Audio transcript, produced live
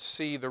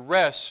see the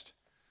rest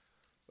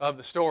of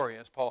the story,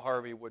 as Paul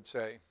Harvey would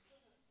say.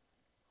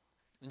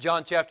 In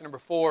John chapter number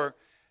 4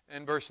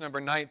 and verse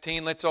number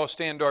 19, let's all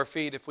stand to our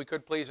feet, if we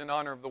could please, in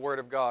honor of the Word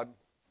of God.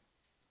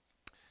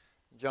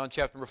 John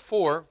chapter number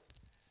 4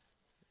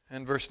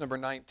 and verse number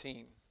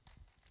 19.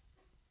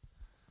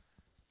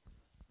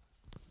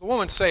 The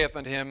woman saith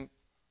unto him,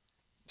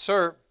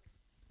 Sir,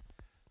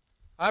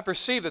 I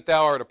perceive that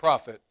thou art a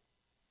prophet.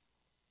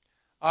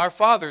 Our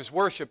fathers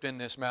worshipped in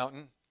this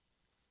mountain,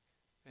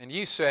 and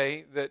ye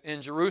say that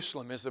in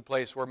Jerusalem is the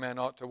place where men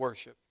ought to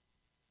worship.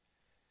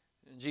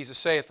 And Jesus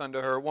saith unto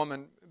her,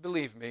 Woman,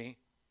 believe me,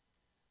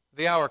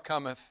 the hour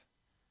cometh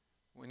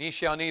when ye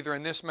shall neither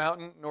in this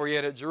mountain nor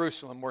yet at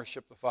Jerusalem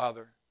worship the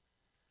Father.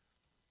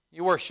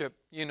 You worship,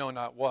 you know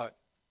not what.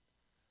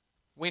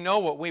 We know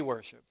what we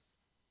worship,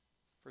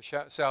 for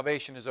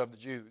salvation is of the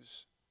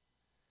Jews.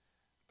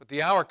 But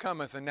the hour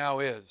cometh, and now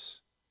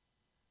is,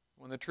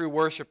 when the true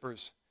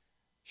worshipers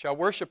shall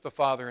worship the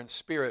Father in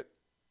spirit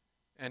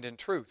and in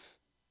truth.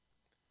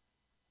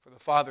 For the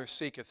Father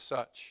seeketh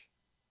such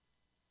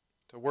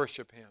to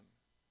worship Him.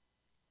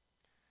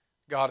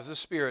 God is a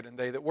spirit, and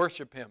they that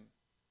worship Him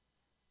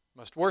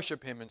must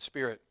worship Him in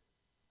spirit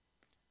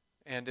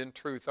and in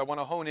truth. I want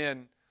to hone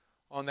in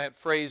on that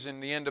phrase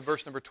in the end of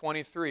verse number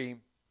 23.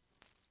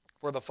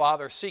 For the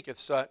Father seeketh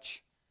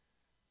such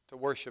to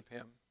worship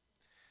Him.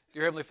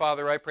 Dear Heavenly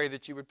Father, I pray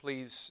that you would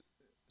please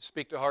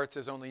speak to hearts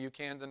as only you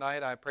can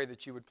tonight. I pray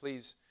that you would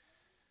please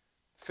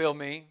fill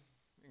me,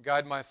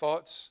 guide my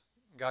thoughts,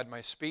 guide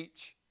my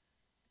speech.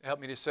 Help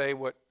me to say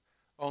what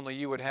only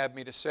you would have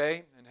me to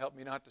say, and help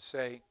me not to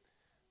say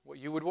what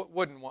you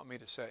wouldn't want me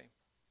to say.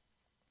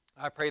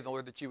 I pray,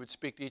 Lord, that you would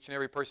speak to each and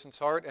every person's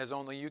heart as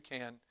only you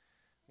can.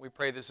 We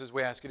pray this as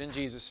we ask it in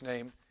Jesus'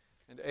 name,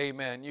 and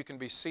amen. You can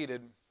be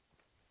seated.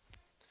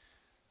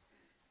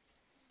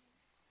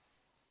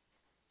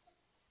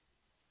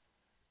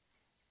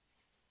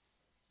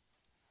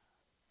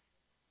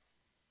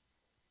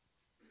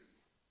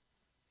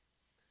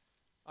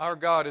 Our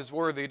God is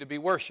worthy to be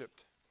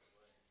worshiped.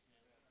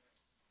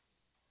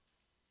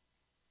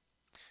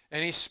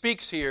 And he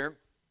speaks here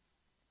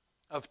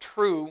of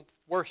true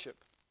worship.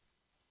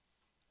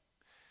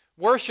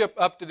 Worship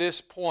up to this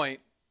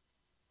point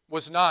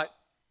was not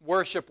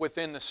worship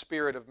within the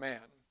spirit of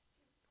man.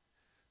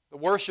 The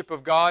worship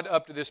of God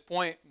up to this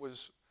point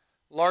was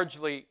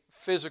largely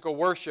physical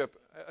worship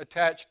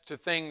attached to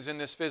things in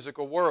this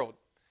physical world.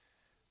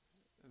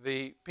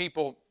 The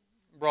people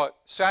brought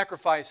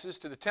sacrifices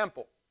to the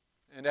temple.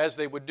 And as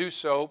they would do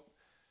so,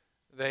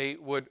 they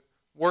would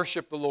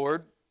worship the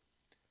Lord.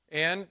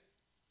 And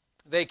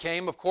they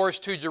came, of course,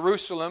 to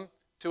Jerusalem,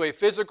 to a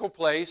physical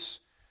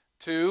place,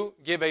 to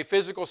give a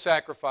physical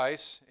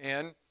sacrifice,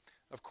 and,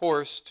 of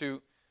course,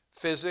 to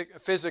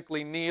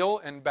physically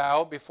kneel and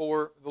bow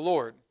before the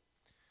Lord.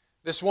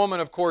 This woman,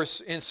 of course,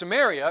 in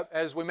Samaria,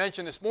 as we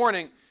mentioned this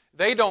morning,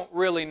 they don't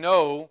really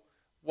know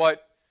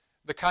what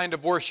the kind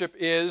of worship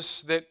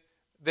is that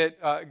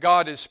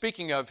God is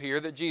speaking of here,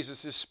 that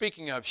Jesus is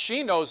speaking of.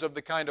 She knows of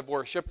the kind of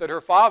worship that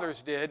her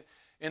fathers did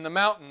in the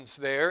mountains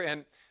there,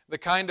 and the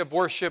kind of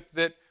worship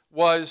that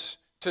was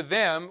to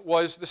them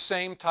was the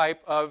same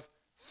type of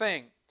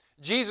thing.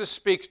 Jesus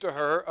speaks to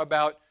her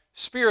about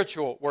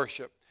spiritual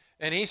worship,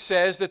 and he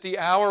says that the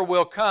hour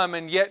will come,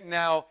 and yet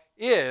now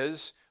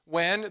is,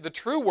 when the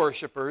true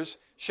worshipers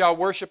shall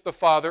worship the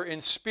Father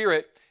in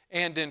spirit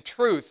and in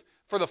truth,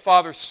 for the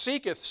Father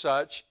seeketh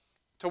such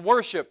to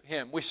worship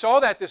Him. We saw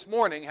that this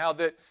morning, how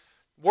that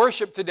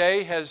worship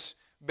today has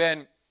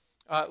been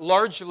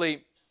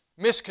largely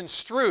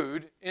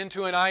misconstrued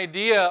into an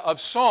idea of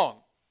song,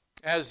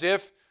 as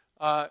if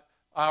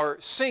our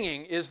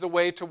singing is the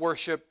way to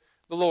worship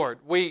the Lord.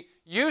 We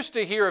used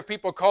to hear of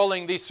people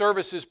calling these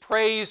services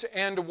praise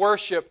and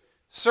worship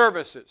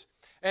services.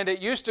 And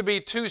it used to be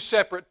two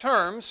separate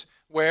terms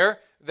where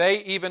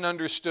they even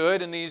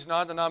understood in these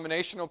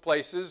non-denominational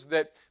places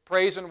that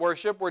praise and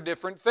worship were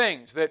different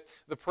things. That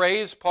the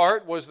praise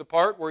part was the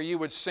part where you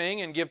would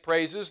sing and give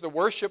praises. The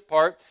worship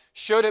part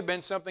should have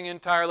been something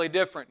entirely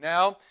different.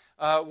 Now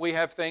we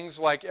have things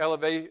like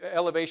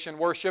elevation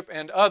worship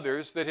and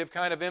others that have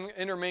kind of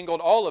intermingled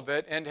all of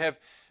it and have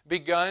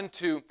begun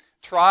to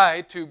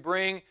try to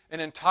bring an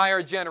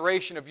entire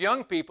generation of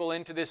young people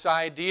into this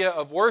idea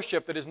of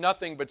worship that is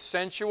nothing but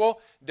sensual,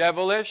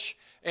 devilish,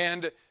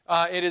 and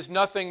it is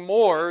nothing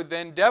more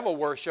than devil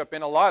worship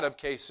in a lot of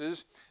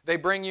cases. They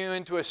bring you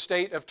into a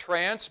state of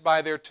trance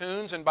by their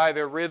tunes and by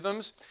their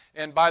rhythms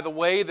and by the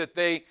way that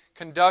they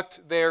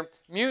conduct their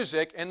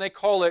music, and they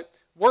call it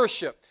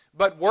worship.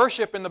 But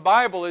worship in the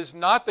Bible is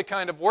not the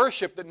kind of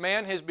worship that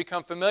man has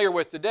become familiar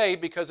with today,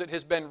 because it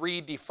has been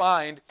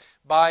redefined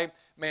by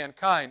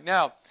mankind.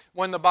 Now,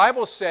 when the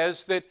Bible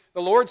says that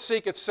the Lord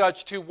seeketh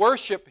such to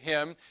worship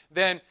Him,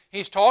 then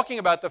He's talking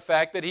about the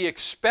fact that He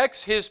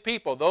expects His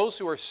people, those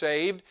who are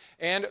saved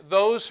and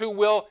those who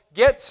will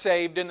get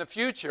saved in the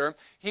future,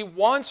 He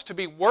wants to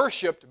be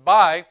worshiped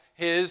by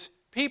His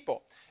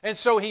people. And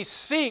so He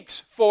seeks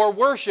for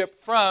worship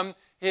from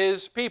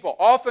His people.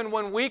 Often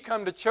when we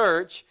come to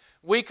church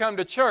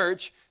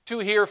to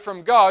hear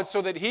from God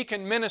so that He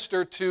can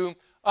minister to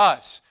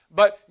us.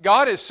 But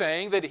God is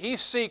saying that He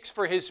seeks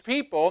for His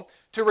people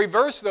to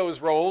reverse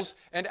those roles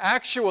and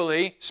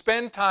actually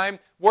spend time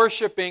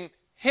worshiping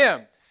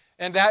Him.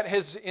 And that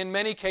has, in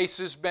many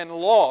cases, been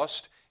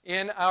lost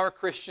in our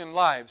Christian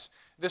lives.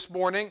 This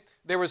morning,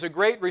 there was a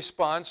great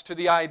response to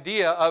the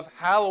idea of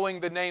hallowing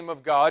the name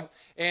of God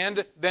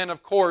and then,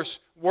 of course,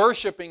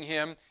 worshiping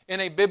Him in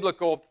a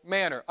biblical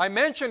manner. I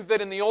mentioned that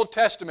in the Old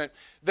Testament,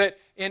 that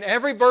in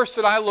every verse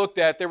that I looked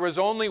at, there was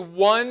only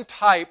one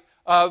type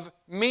of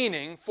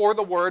meaning for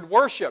the word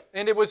worship.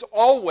 And it was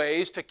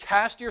always to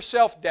cast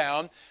yourself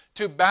down,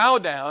 to bow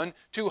down,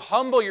 to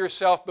humble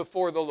yourself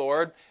before the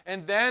Lord,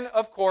 and then,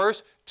 of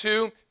course,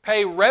 to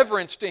pay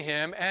reverence to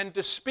Him and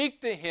to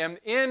speak to Him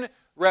in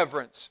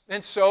reverence.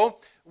 And so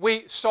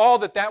we saw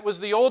that that was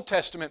the Old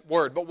Testament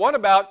word. But what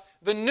about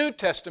the New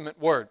Testament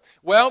word?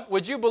 Well,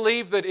 would you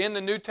believe that in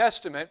the New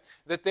Testament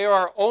that there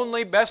are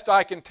only, best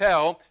I can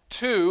tell,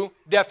 two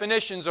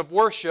definitions of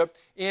worship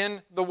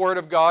in the Word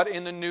of God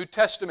in the New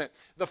Testament?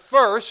 The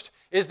first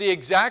is the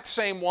exact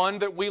same one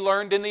that we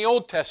learned in the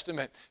Old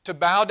Testament, to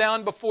bow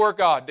down before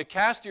God, to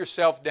cast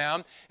yourself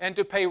down, and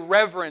to pay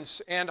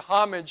reverence and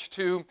homage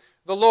to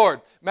the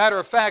Lord. Matter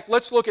of fact,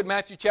 let's look at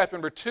Matthew chapter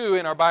number 2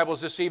 in our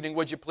Bibles this evening,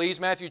 would you please?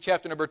 Matthew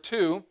chapter number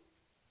 2.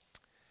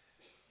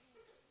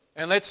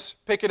 And let's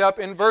pick it up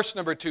in verse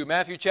number 2.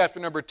 Matthew chapter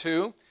number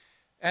 2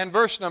 and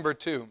verse number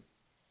 2.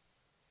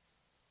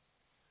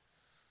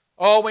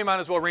 Oh, we might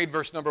as well read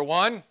verse number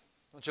 1.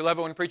 Don't you love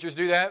it when preachers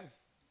do that?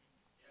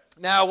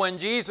 Now, when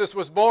Jesus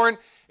was born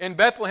in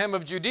Bethlehem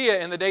of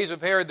Judea in the days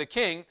of Herod the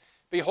king,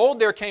 behold,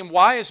 there came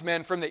wise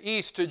men from the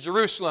east to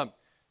Jerusalem,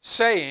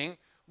 saying,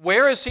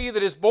 Where is he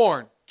that is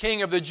born,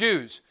 King of the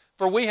Jews?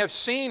 For we have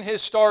seen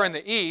his star in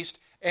the east,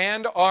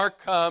 and are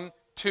come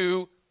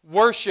to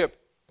worship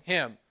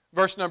him.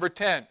 Verse number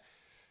 10.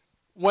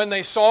 When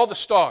they saw the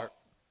star,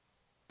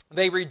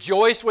 they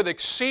rejoiced with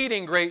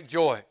exceeding great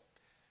joy.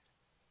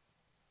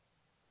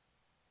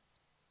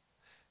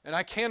 And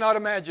I cannot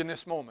imagine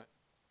this moment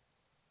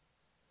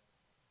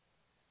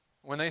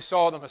when they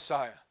saw the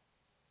Messiah.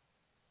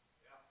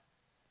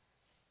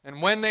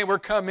 And when they were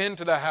come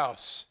into the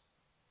house,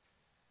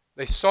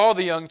 they saw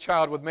the young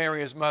child with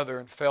Mary his mother,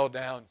 and fell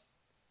down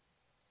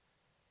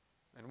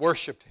and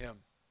worshipped him.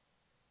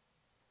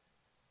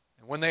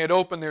 And when they had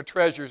opened their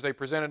treasures, they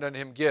presented unto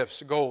him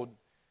gifts, gold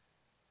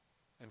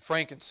and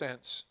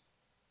frankincense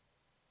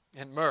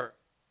and myrrh.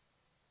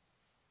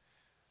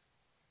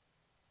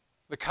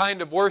 The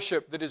kind of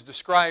worship that is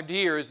described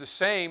here is the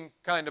same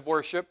kind of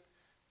worship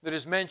that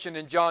is mentioned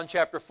in John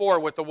chapter 4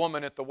 with the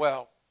woman at the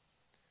well.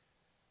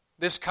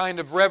 This kind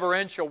of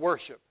reverential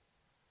worship.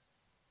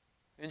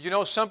 And you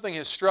know, something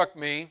has struck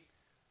me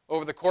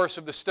over the course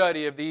of the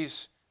study of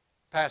these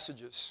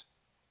passages.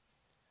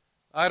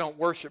 I don't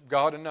worship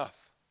God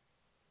enough.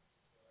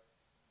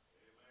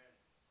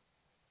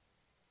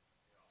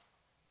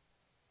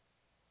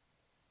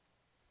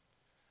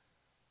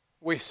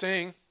 We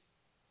sing,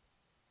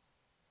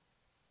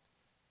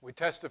 we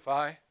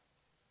testify,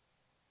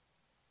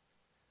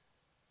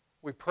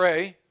 we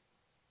pray,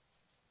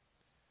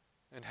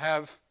 and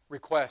have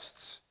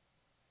requests.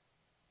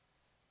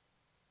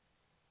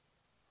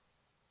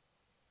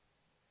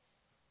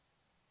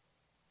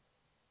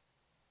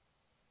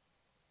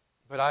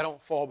 But I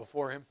don't fall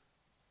before Him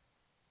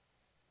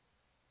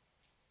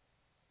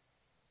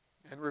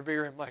and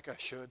revere Him like I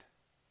should.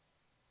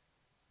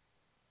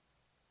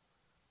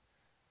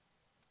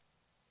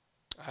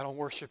 I don't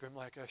worship Him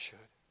like I should.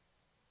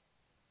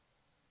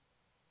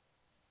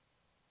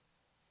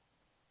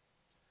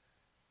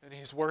 And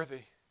He's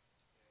worthy.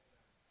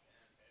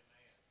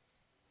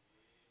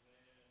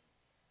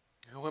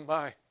 Who am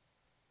I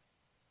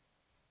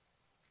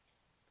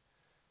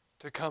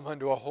to come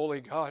unto a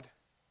holy God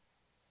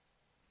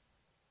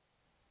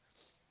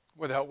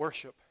without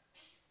worship?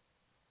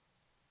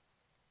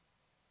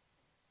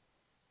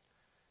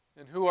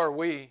 And who are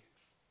we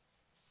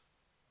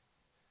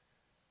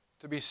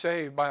to be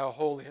saved by a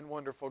holy and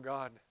wonderful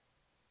God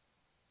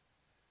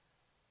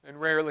and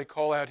rarely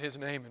call out His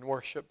name in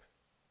worship?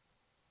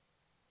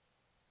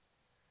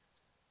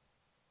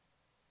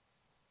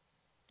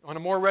 On a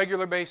more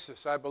regular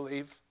basis, I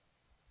believe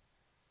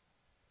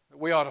that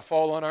we ought to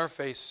fall on our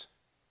face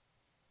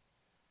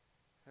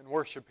and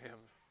worship Him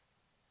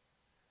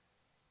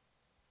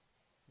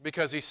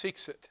because He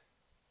seeks it.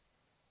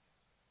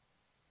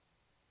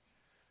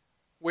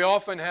 We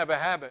often have a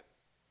habit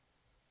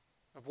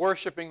of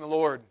worshiping the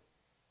Lord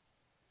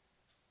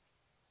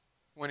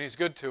when He's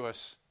good to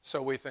us,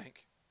 so we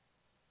think.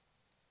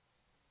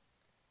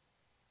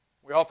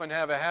 We often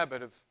have a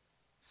habit of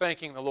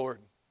thanking the Lord,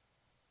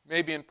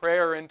 maybe in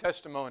prayer or in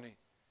testimony,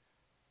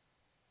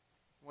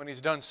 when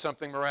He's done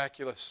something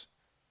miraculous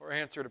or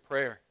answered a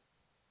prayer.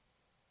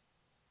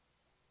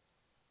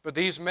 But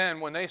these men,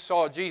 when they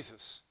saw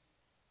Jesus,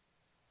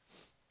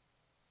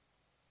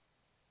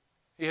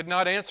 He had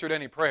not answered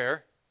any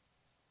prayer,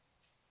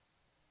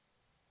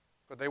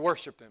 but they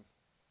worshiped Him.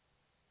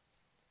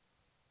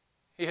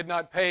 He had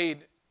not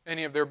paid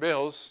any of their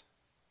bills,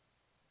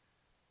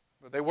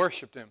 But they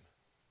worshiped Him.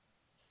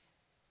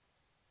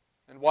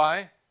 And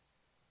why?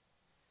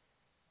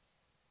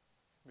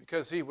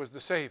 Because He was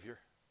the Savior.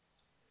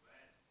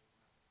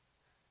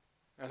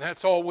 And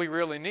that's all we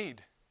really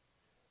need.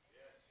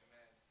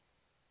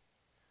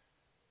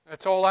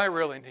 That's all I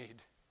really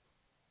need.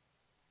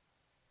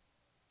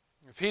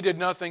 If He did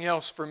nothing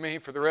else for me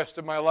for the rest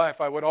of my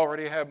life, I would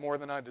already have more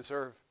than I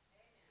deserve.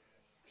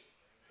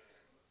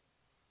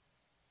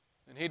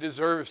 And He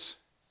deserves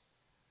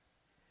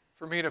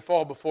for me to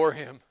fall before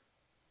Him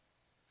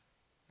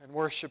and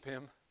worship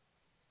Him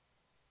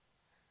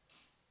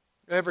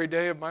every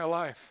day of my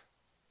life.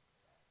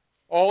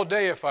 All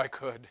day if I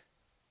could.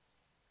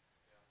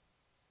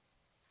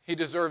 He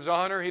deserves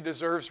honor. He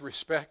deserves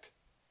respect.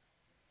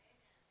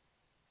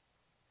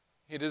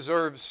 He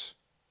deserves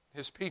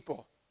His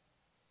people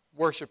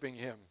worshiping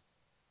Him.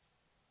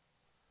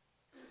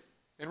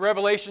 In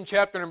Revelation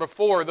chapter number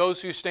 4,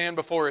 those who stand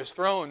before His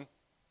throne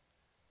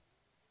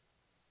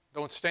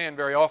don't stand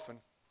very often.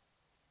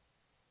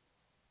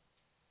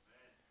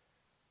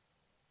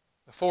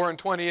 The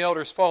 24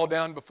 elders fall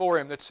down before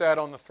Him that sat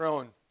on the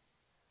throne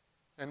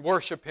and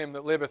worship Him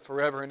that liveth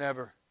forever and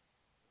ever,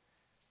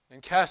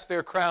 and cast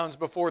their crowns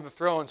before the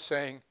throne,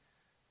 saying,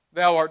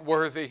 Thou art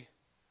worthy,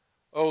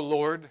 O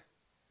Lord,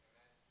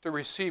 to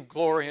receive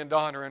glory and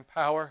honor and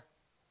power.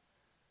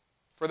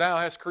 For Thou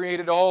hast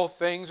created all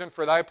things, and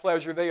for Thy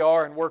pleasure they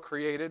are and were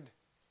created.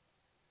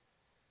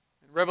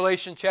 In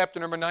Revelation chapter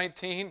number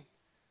 19,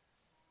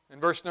 in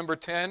verse number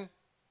 10,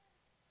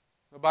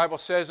 the Bible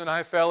says, And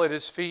I fell at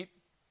His feet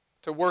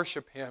to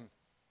worship Him.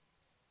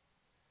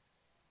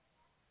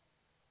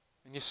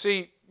 And you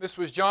see, this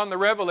was John the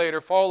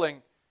Revelator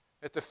falling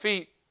at the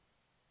feet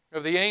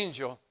of the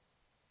angel.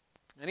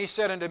 And he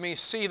said unto me,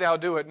 See thou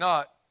do it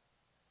not.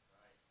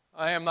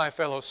 I am thy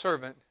fellow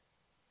servant,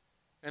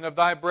 and of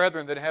thy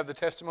brethren that have the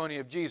testimony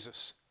of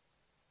Jesus.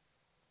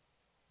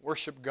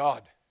 Worship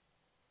God.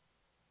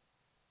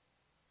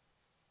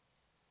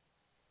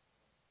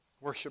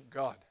 Worship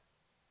God.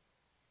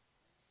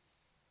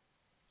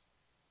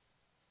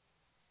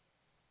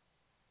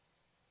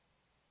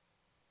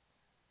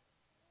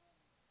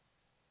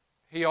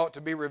 He ought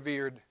to be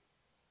revered,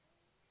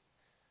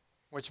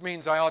 which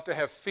means I ought to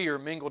have fear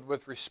mingled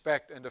with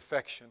respect and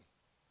affection.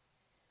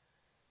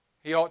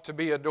 He ought to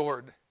be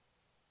adored,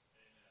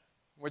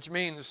 which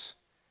means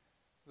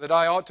that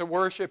I ought to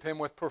worship Him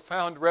with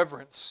profound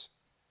reverence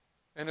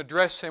and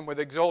address Him with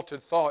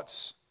exalted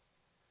thoughts.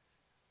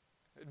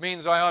 It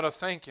means I ought to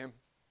thank Him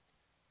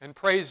and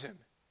praise Him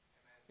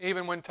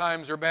even when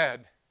times are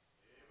bad.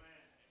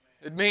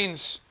 It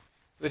means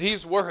that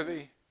He's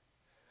worthy.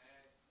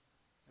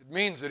 It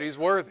means that He's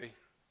worthy.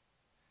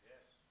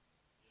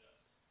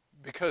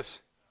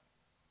 Because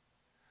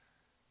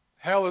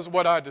hell is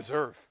what I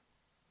deserve.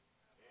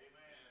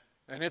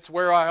 And it's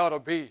where I ought to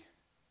be.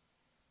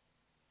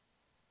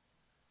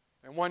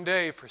 And one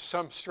day, for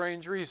some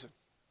strange reason,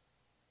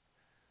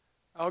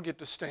 I'll get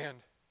to stand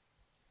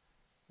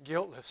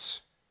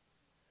guiltless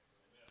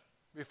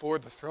before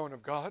the throne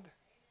of God.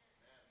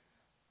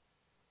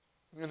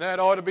 And that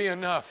ought to be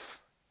enough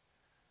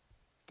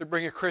to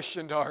bring a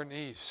Christian to our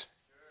knees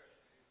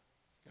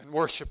and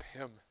worship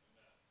Him.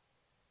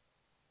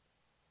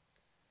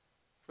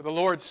 For the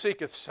Lord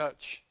seeketh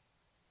such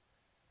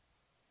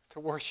to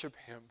worship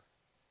Him.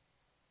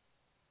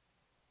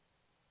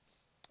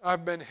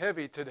 I've been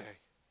heavy today.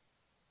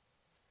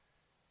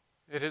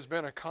 It has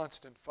been a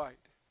constant fight.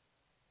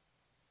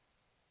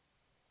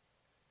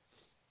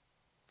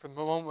 From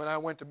the moment I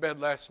went to bed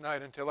last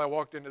night until I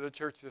walked into the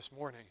church this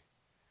morning,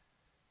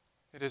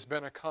 it has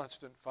been a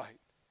constant fight.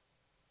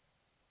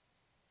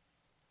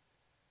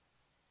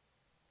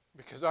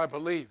 Because I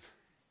believe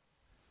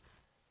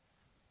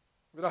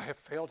that I have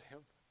failed Him.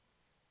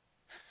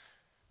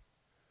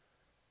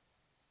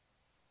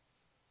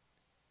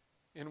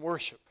 In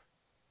worship.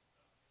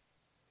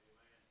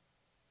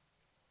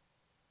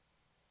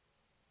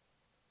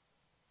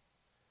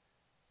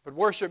 But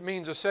worship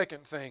means a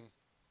second thing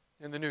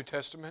in the New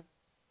Testament.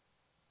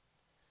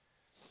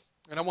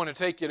 And I want to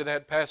take you to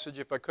that passage,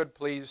 if I could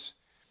please,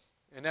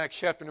 in Acts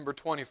chapter number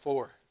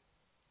 24.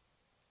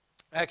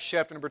 Acts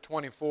chapter number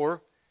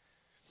 24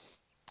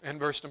 and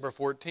verse number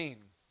 14.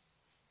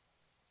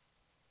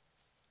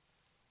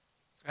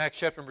 Acts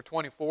chapter number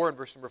 24 and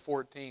verse number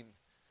 14.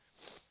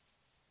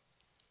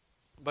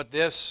 But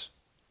this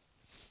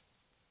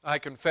I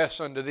confess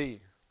unto thee.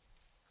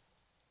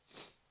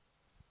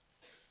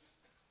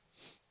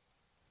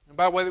 And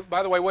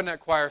by the way, wasn't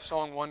that choir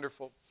song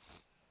wonderful?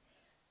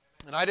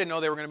 And I didn't know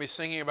they were going to be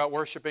singing about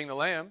worshiping the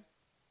Lamb.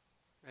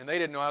 And they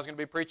didn't know I was going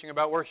to be preaching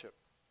about worship.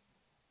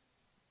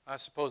 I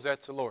suppose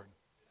that's the Lord.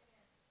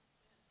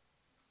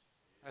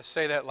 I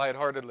say that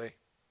lightheartedly,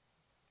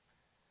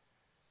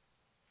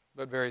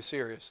 but very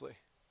seriously.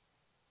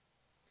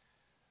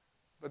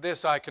 But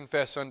this I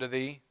confess unto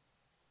thee,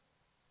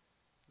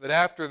 that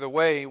after the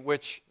way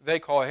which they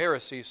call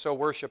heresy, so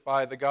worship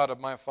I the God of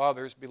my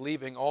fathers,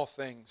 believing all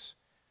things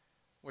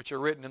which are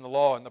written in the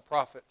law and the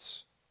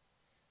prophets.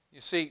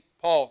 You see,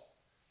 Paul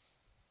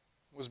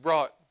was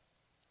brought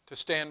to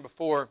stand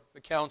before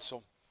the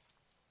council.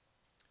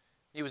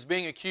 He was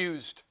being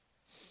accused.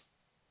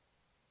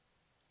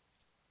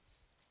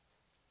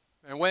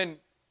 And when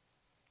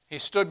he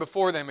stood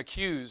before them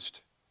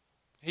accused,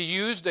 he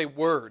used a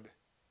word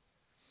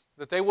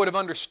that they would have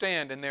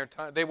understood in their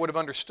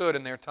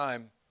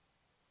time.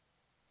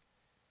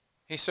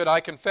 He said, I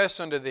confess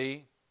unto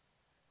thee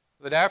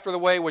that after the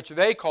way which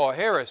they call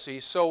heresy,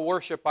 so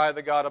worship I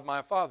the God of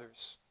my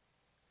fathers.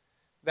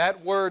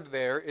 That word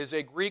there is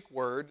a Greek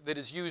word that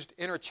is used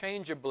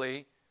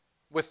interchangeably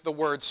with the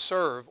word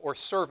serve or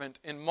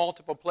servant in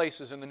multiple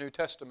places in the New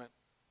Testament.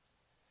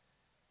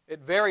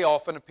 It very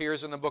often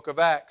appears in the book of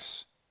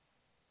Acts.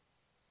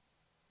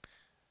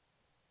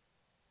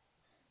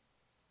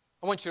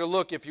 I want you to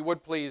look, if you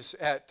would please,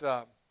 at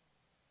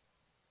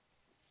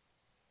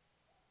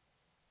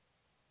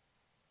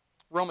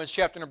Romans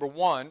chapter number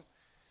 1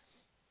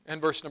 and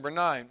verse number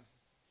 9.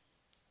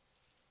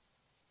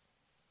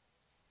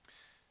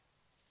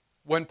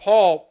 When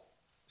Paul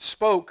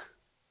spoke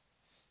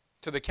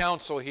to the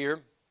council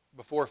here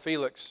before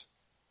Felix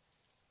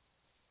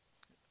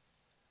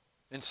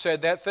and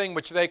said, that thing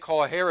which they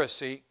call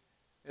heresy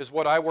is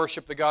what I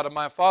worship the God of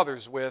my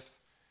fathers with,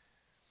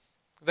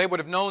 they would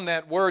have known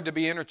that word to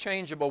be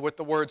interchangeable with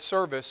the word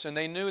service, and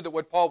they knew that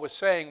what Paul was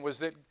saying was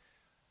that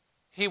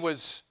he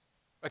was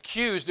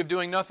accused of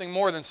doing nothing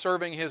more than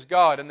serving his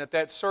God, and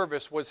that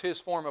service was his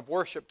form of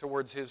worship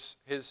towards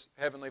his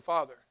heavenly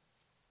Father.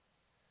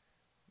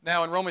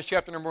 Now in Romans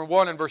chapter number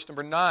 1 and verse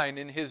number 9,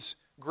 in his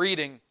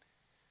greeting,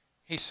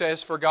 he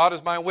says, for God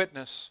is my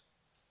witness,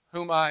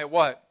 whom I,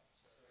 what?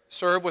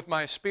 Serve with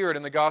my spirit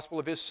in the gospel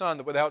of his Son,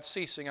 that without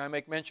ceasing I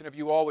make mention of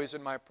you always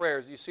in my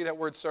prayers. Do you see that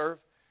word serve?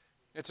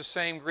 It's the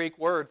same Greek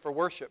word for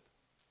worship.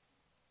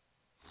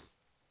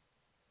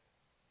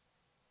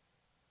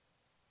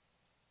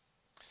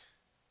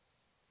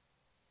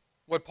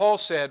 What Paul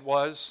said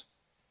was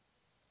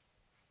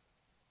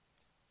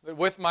that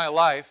with my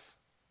life,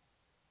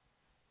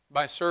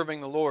 by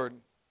serving the Lord,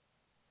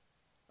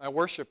 I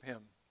worship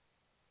Him.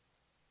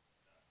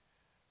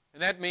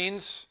 And that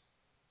means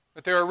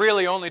that there are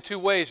really only two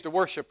ways to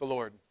worship the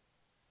Lord,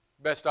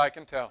 best I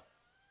can tell.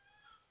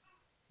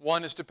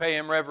 One is to pay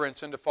Him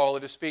reverence and to fall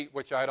at His feet,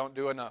 which I don't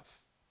do enough.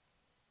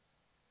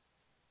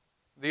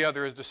 The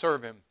other is to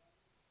serve Him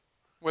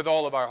with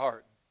all of our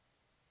heart.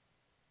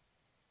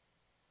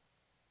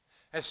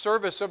 Has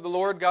service of the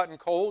Lord gotten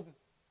cold?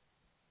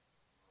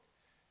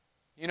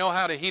 You know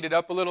how to heat it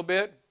up a little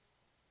bit?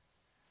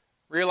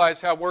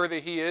 Realize how worthy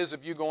He is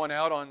of you going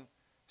out on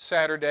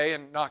Saturday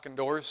and knocking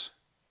doors.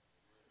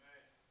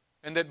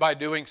 And that by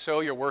doing so,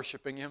 you're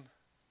worshiping Him.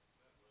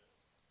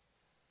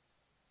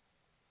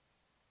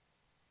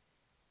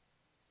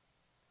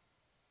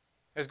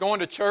 As going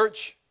to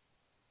church,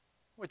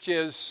 which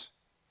is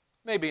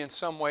maybe in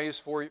some ways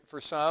for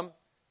some,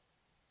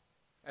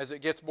 as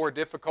it gets more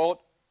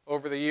difficult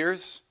over the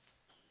years,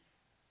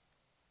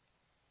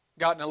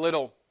 gotten a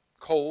little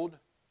cold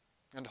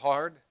and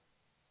hard.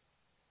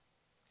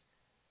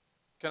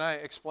 Can I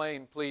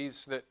explain,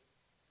 please, that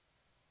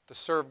to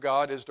serve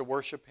God is to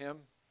worship Him?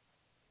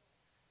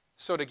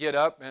 So to get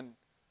up and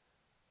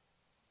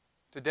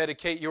to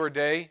dedicate your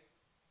day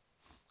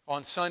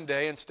on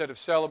Sunday, instead of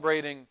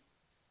celebrating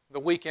the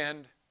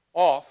weekend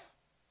off,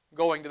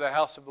 going to the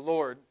house of the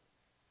Lord,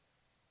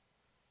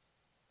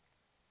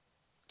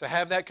 to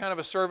have that kind of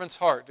a servant's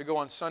heart, to go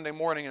on Sunday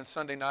morning and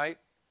Sunday night,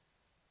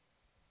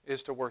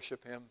 is to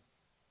worship Him.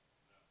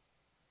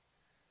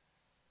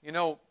 You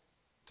know,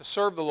 to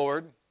serve the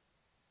Lord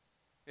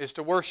is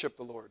to worship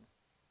the Lord.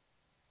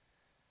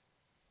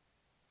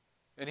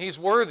 And He's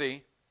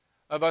worthy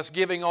of us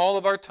giving all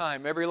of our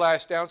time, every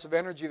last ounce of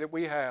energy that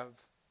we have,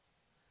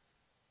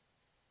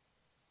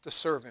 to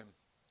serve Him.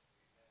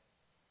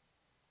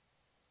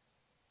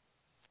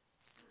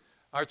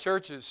 Our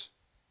churches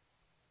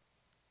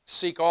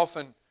seek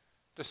often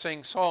to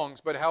sing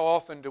songs, but how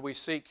often do we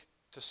seek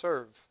to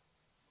serve?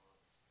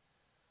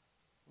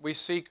 We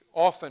seek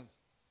often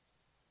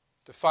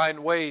to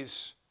find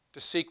ways to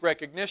seek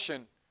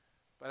recognition,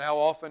 but how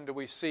often do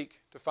we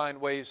seek to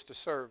find ways to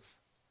serve?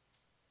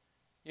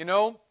 You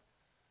know,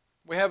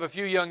 we have a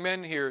few young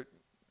men here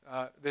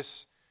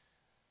this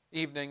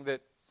evening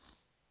that,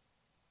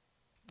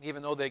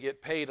 even though they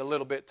get paid a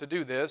little bit to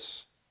do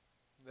this,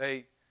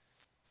 they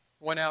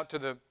went out to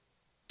the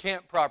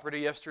camp property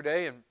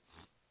yesterday and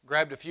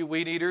grabbed a few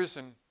weed eaters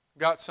and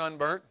got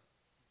sunburnt.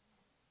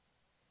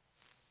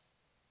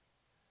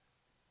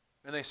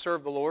 And they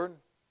served the Lord.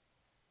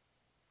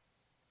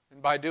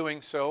 And by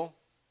doing so,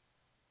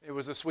 it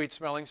was a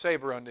sweet-smelling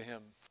savor unto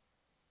Him.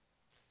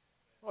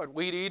 What,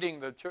 weed eating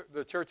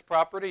the church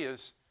property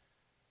is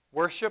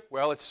worship?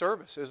 Well, it's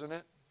service, isn't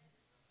it?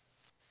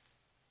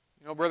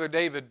 You know, Brother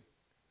David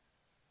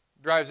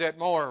drives that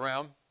mower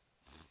around,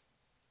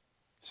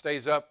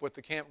 stays up with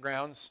the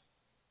campgrounds.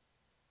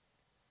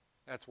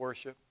 That's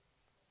worship.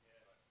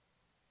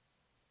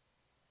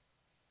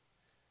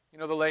 You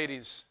know, the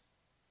ladies,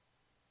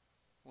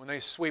 when they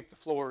sweep the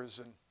floors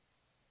and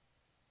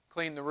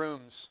clean the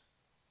rooms,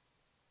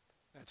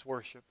 that's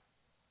worship.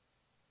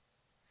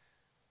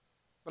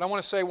 But I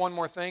want to say one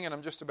more thing, and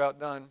I'm just about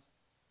done.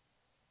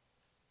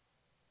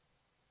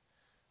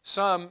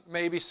 Some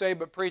maybe say,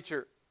 but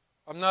preacher,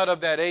 I'm not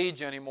of that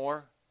age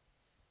anymore.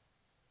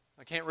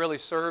 I can't really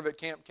serve at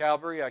Camp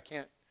Calvary. I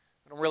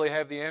don't really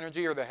have the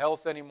energy or the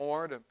health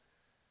anymore to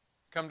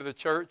come to the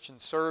church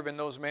and serve in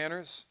those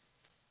manners.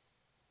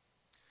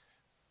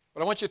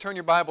 But I want you to turn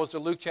your Bibles to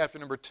Luke chapter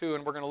number 2,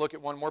 and we're going to look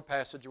at one more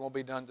passage and we'll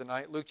be done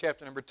tonight. Luke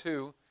chapter number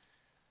 2,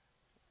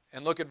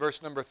 and look at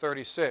verse number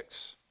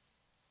 36.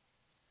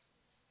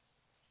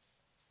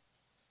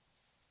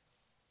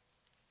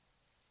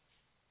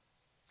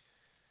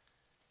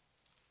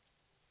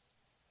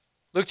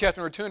 Luke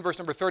chapter number 2 and verse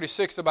number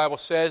 36, the Bible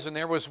says, and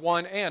there was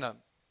one Anna,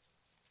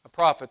 a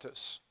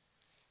prophetess,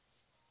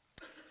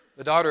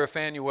 the daughter of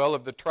Phanuel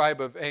of the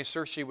tribe of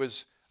Aser. She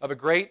was of a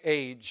great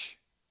age.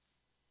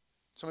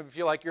 Some of you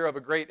feel like you're of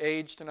a great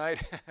age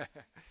tonight.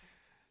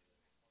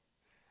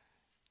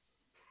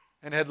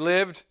 And had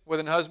lived with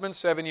an husband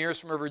 7 years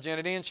from her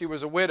virginity, and she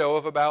was a widow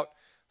of about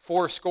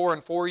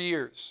 84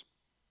 years.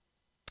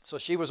 So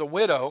she was a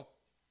widow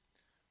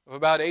of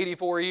about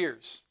 84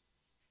 years.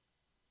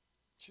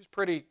 She's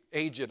pretty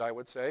aged, I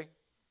would say.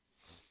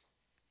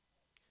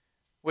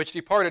 Which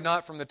departed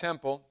not from the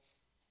temple,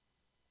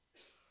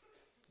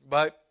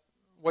 but,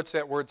 what's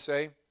that word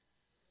say?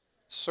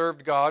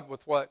 Served God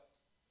with what?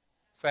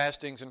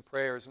 Fastings and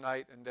prayers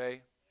night and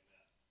day.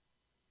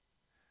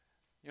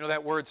 You know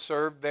that word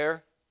served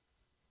there?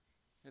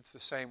 It's the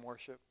same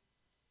worship.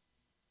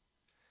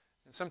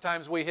 And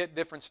sometimes we hit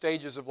different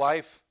stages of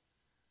life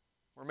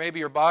where maybe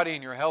your body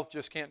and your health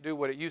just can't do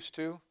what it used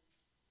to.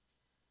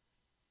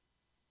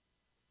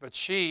 But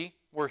she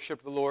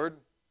worshiped the Lord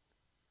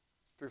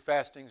through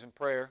fastings and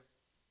prayer.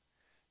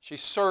 She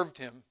served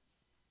Him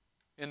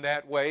in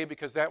that way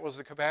because that was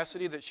the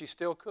capacity that she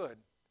still could.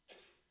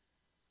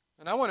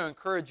 And I want to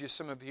encourage you,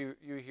 some of you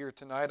here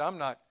tonight, I'm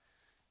not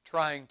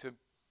trying to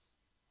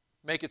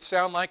make it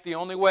sound like the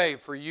only way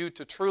for you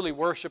to truly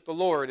worship the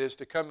Lord is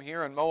to come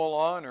here and mow a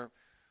lawn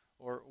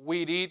or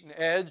weed eat and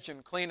edge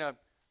and clean a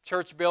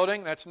church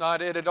building. That's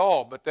not it at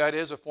all, but that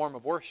is a form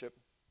of worship.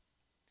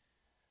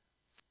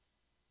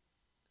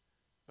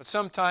 But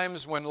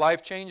sometimes when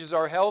life changes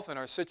our health and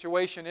our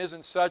situation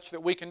isn't such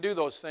that we can do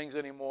those things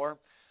anymore.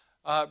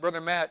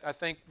 Brother Matt, I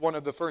think one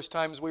of the first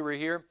times we were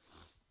here,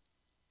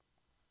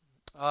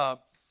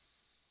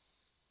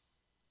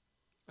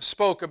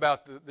 spoke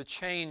about the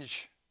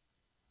change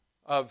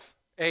of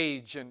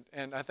age,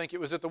 and I think it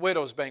was at the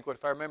widow's banquet,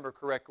 if I remember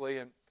correctly,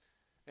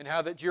 and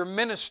how that your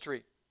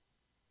ministry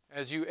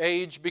as you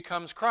age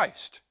becomes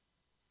Christ.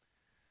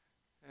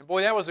 And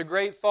boy, that was a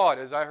great thought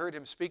as I heard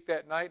him speak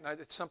that night, and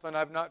it's something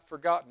I've not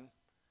forgotten.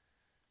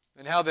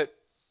 And how that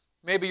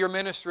maybe your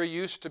ministry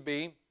used to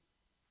be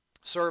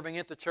serving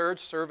at the church,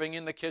 serving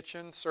in the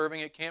kitchen,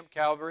 serving at Camp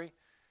Calvary,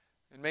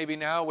 and maybe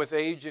now with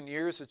age and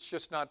years it's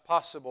just not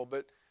possible.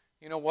 But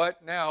you know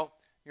what? Now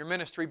your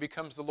ministry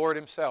becomes the Lord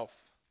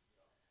Himself.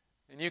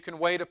 And you can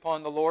wait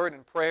upon the Lord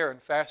in prayer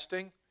and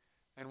fasting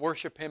and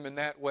worship Him in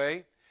that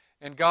way.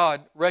 And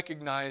God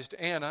recognized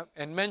Anna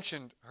and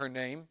mentioned her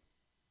name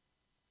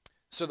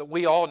so that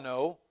we all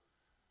know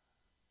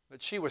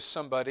that she was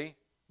somebody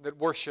that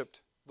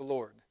worshiped the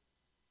Lord.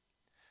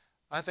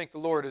 I think the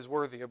Lord is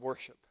worthy of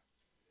worship.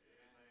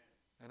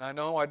 And I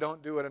know I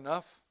don't do it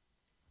enough.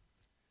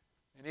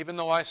 And even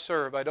though I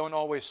serve, I don't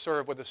always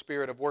serve with a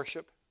spirit of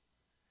worship.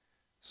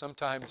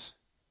 Sometimes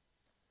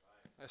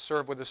I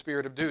serve with a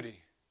spirit of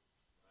duty.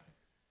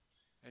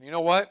 And you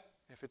know what?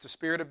 If it's a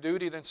spirit of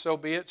duty, then so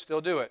be it.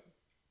 Still do it.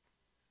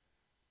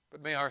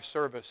 But may our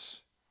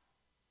service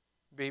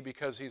be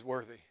because He's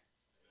worthy.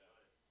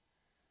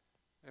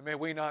 And may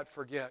we not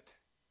forget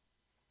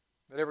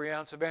that every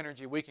ounce of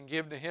energy we can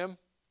give to Him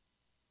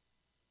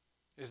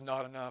is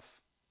not enough.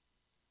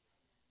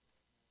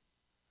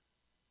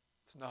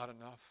 It's not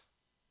enough.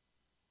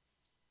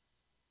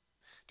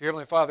 Dear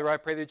Heavenly Father, I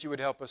pray that You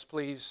would help us,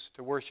 please,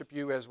 to worship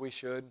You as we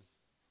should.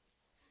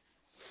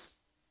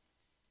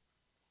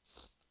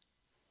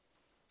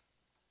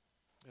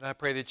 And I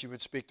pray that You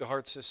would speak to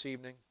hearts this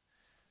evening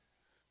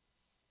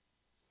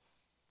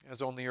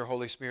as only Your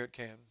Holy Spirit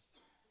can.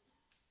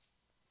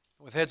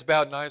 With heads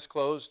bowed and eyes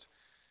closed,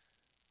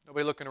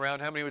 nobody looking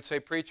around, how many would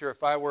say, preacher,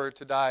 if I were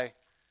to die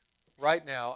right now,